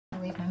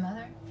believe my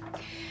mother.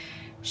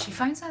 She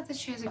finds out that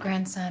she has a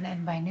grandson,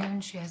 and by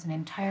noon she has an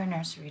entire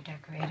nursery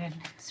decorated.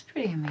 It's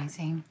pretty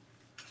amazing.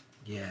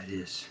 Yeah, it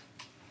is.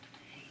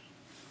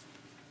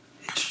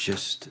 It's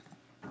just...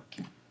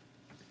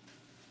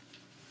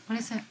 What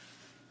is it?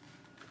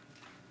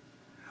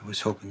 I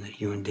was hoping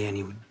that you and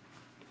Danny would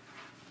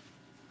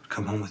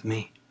come home with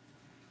me.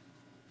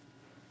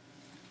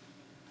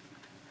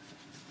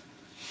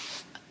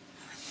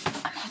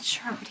 I'm not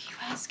sure. What are you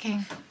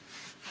asking?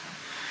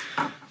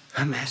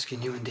 I'm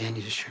asking you and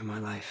Danny to share my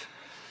life.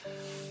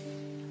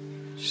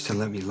 Just to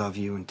let me love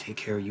you and take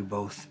care of you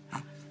both.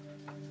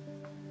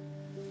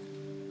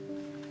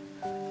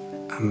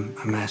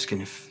 I'm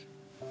asking if,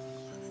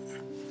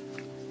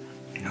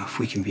 if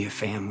we can be a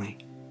family.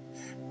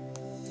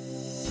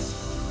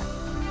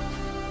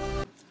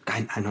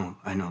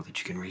 I know that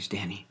you can raise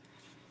Danny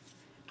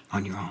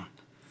on your own.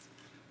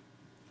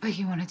 But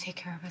you want to take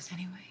care of us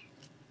anyway.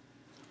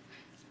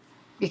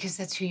 Because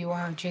that's who you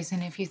are,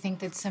 Jason. If you think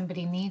that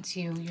somebody needs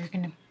you, you're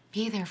going to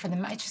be there for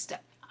them. I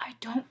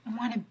don't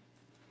want to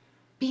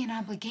be an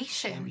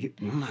obligation.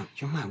 Yeah,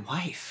 you're my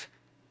wife.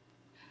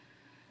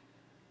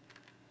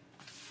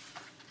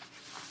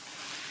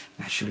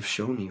 I should have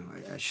shown you.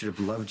 I should have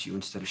loved you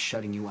instead of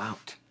shutting you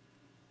out.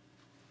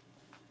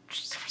 I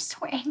was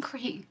so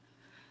angry.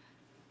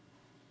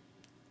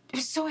 I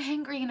was so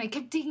angry, and I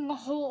kept digging a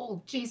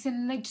hole, Jason,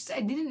 and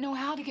I didn't know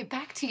how to get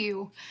back to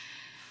you.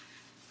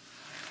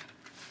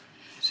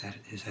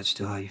 Is that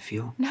still how you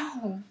feel?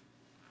 No.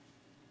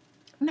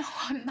 No,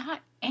 I'm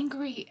not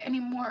angry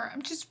anymore.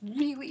 I'm just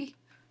really,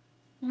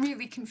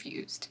 really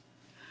confused.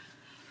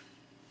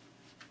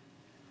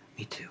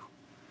 Me too.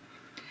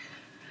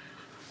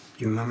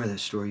 You remember that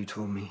story you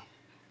told me?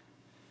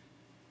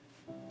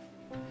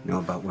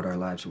 About what our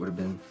lives would have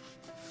been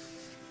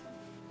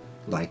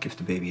like if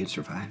the baby had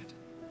survived?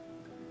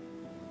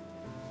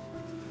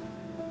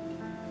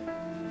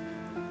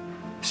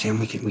 Sam,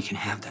 we can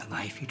have that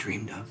life you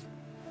dreamed of.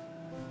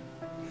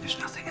 There's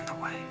nothing in the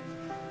way.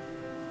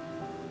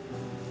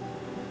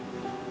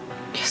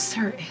 Yes,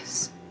 there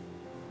is.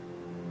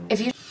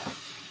 If you...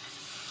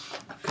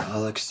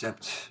 I'll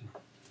accept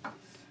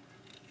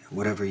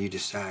whatever you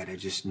decide. I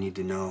just need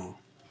to know.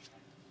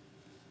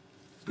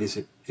 Is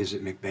it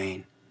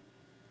McBain?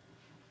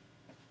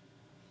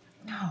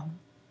 No. I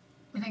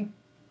mean, I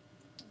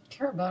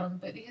care about him,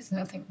 but he has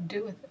nothing to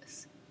do with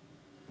this.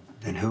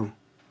 Then who?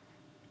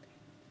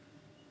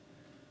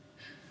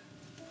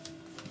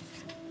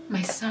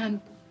 My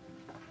son.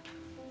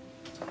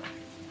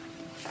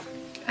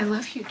 I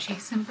love you,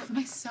 Jason, but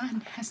my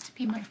son has to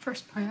be my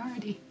first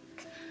priority.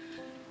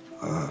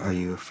 Are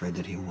you afraid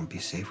that he won't be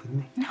safe with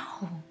me?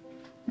 No.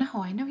 No,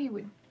 I know you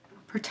would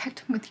protect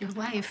him with your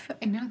life.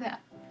 I know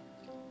that.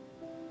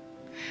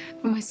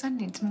 But my son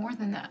needs more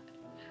than that.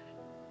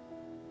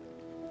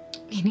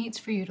 He needs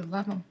for you to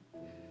love him.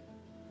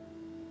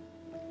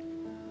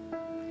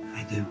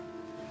 I do.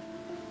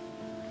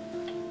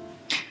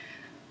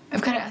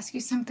 I've got to ask you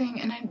something,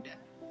 and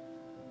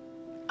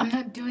I'm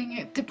not doing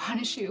it to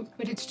punish you,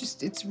 but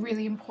it's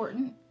really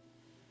important.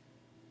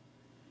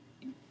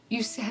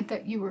 You said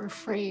that you were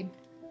afraid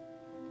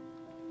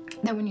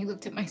that when you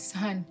looked at my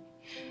son,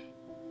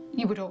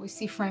 you would always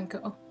see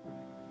Franco.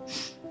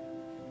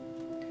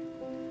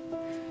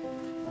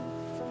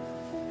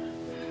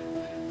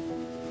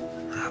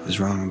 I was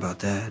wrong about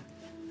that.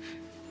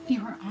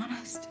 You were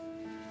honest.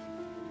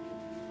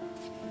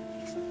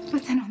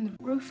 But then on the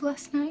roof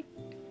last night,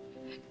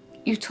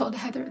 you told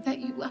Heather that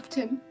you loved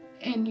him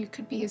and you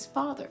could be his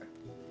father.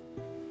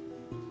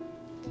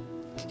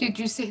 Did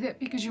you say that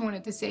because you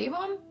wanted to save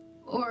him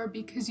or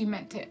because you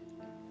meant it?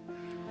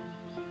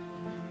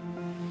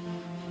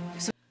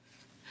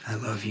 I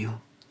love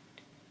you.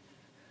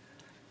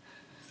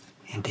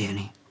 And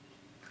Danny.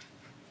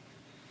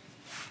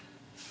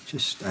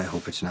 I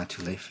hope it's not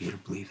too late for you to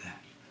believe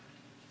that.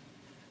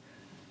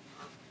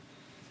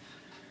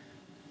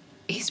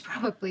 He's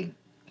probably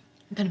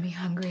gonna be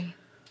hungry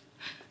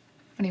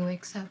when he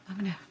wakes up. I'm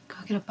gonna go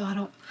get a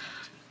bottle.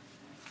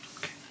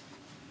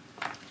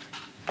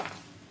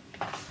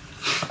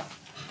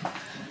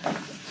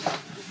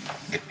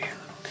 Come here,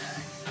 little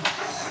guy.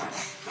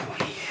 Oh,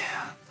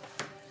 yeah.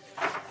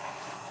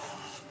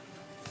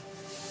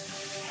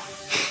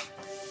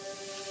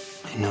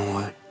 You know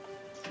what?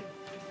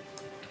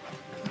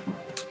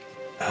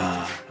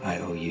 I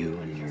owe you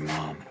and your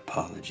mom an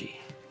apology.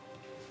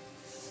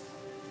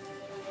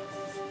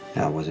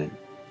 That wasn't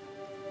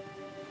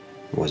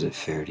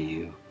fair to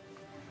you.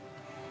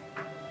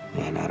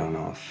 And I don't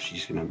know if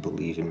she's gonna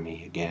believe in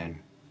me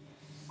again.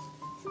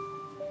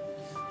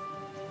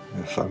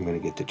 If I'm gonna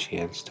get the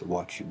chance to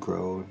watch you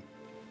grow.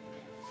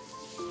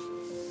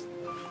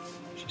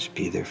 Just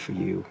be there for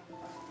you.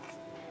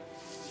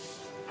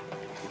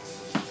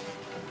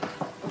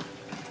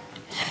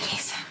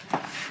 Jason.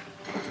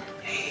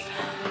 Hey.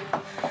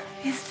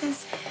 Is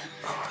this him?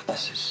 Oh,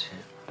 this is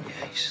him.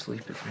 Yeah, he's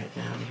sleeping right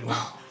now.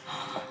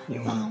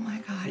 Oh my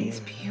God,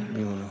 he's beautiful.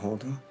 You wanna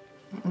hold him?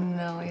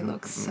 No, he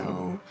looks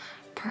so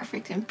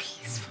perfect and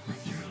peaceful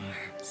in your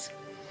arms.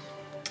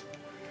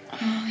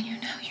 Oh, you're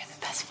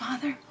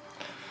father?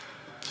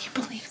 Do you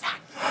believe that?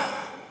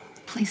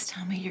 Please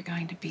tell me you're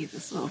going to be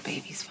this little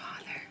baby's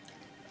father.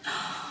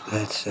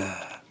 That's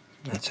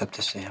up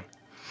to Sam.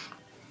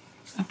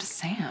 Up to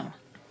Sam.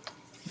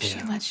 If she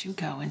Yeah. lets you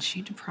go and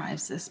she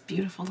deprives this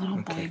beautiful little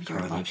boy Okay, of your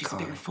love, she's a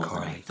bigger fool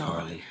than I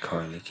thought.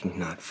 Carly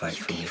cannot fight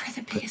You for me. gave her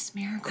the biggest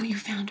miracle. You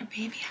found her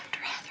baby after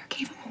Heather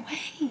gave him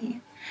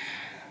away.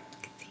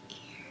 Look at the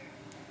ear.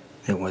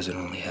 It wasn't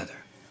only Heather.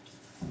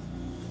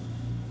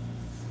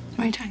 What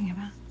are you talking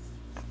about?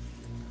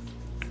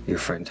 Your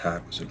friend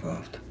Todd was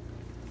involved.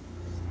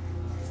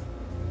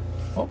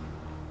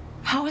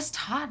 How is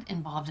Todd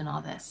involved in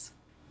all this?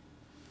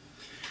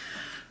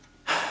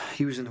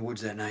 He was in the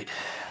woods that night.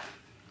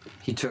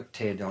 He took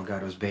Taya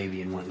Delgado's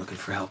baby and went looking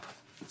for help.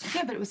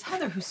 Yeah, but it was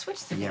Heather who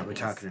switched the Yeah, babies.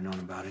 but Todd could have known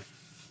about it.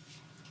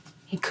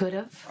 He could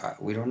have.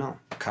 We don't know.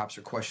 The cops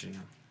are questioning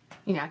him.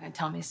 You're not going to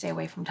tell me to stay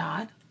away from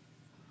Todd?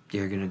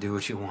 You're gonna do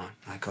what you want,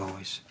 like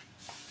always.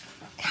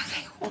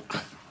 Okay, hold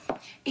on.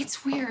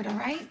 It's weird, all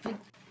right? But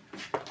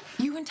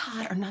you and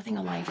Todd are nothing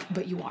alike,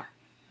 but you are.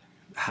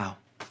 How?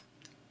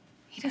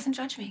 He doesn't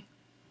judge me.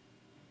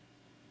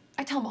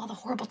 I tell him all the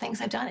horrible things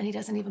I've done, and he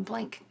doesn't even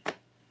blink.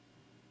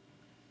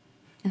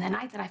 And the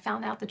night that I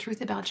found out the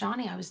truth about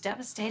Johnny, I was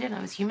devastated, and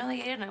I was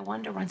humiliated, and I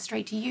wanted to run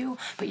straight to you,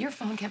 but your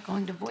phone kept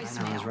going to I know, I was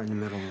voicemail. right in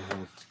the middle of the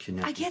whole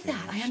kidnapping I get thing.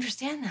 that. I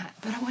understand that.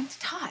 But I went to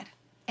Todd,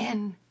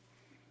 and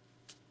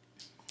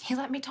he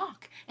let me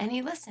talk, and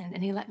he listened,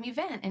 and he let me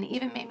vent, and he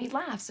even made me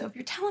laugh. So if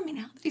you're telling me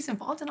now that he's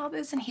involved in all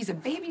this and he's a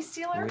baby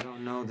stealer, We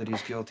don't know that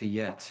he's guilty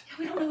yet.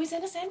 we don't know he's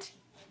innocent.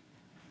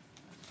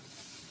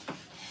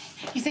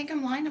 You think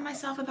I'm lying to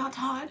myself about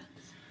Todd?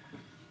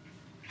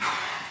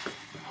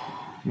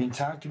 I mean,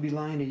 Todd could be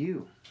lying to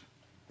you.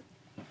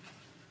 I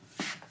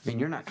mean,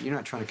 you're not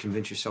trying to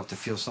convince yourself to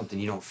feel something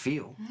you don't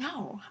feel.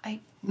 No, I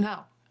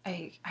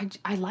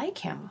like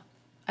him.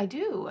 I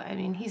do. I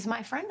mean, he's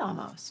my friend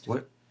almost.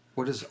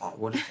 What is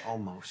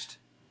almost?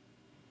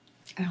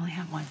 I only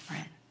have one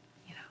friend,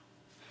 you know.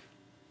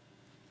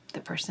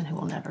 The person who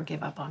will never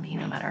give up on me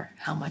no matter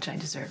how much I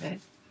deserve it.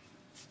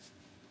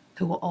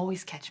 Who will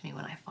always catch me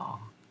when I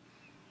fall.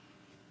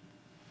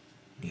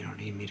 You don't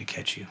need me to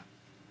catch you.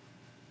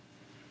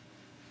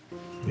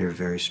 You're a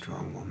very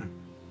strong woman.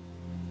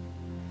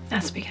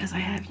 That's because I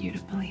have you to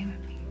believe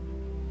in me.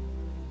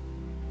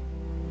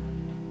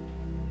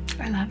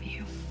 I love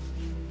you.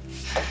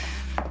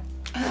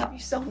 I love you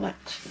so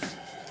much.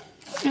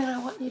 And I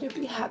want you to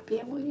be happy.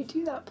 And will you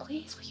do that,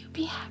 please? Will you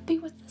be happy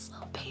with this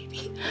little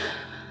baby?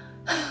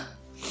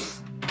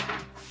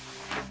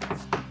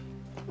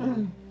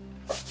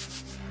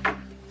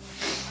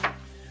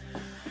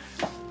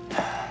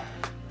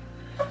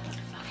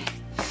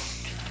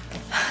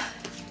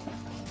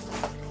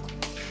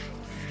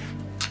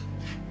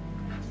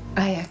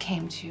 I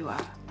came to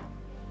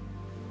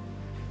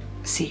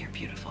see your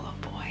beautiful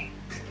little boy.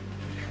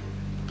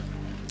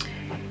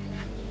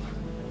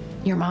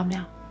 You're mom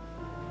now.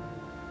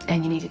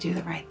 And you need to do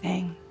the right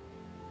thing.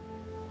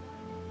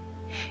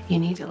 You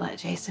need to let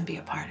Jason be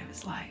a part of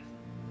his life.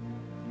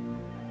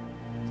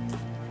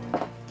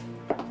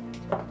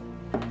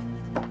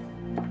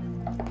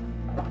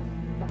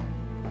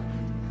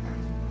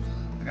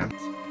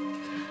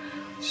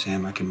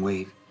 Sam, I can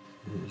wait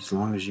as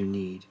long as you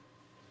need.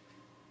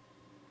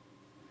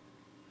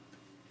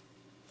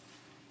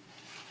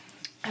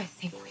 I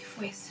think we've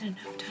wasted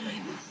enough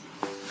time.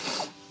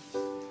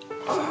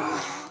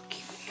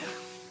 Keep me up.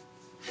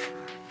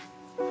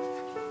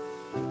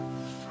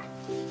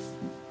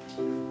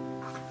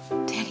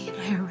 Danny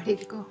and I are ready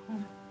to go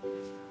home.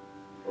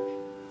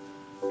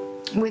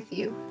 With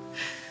you.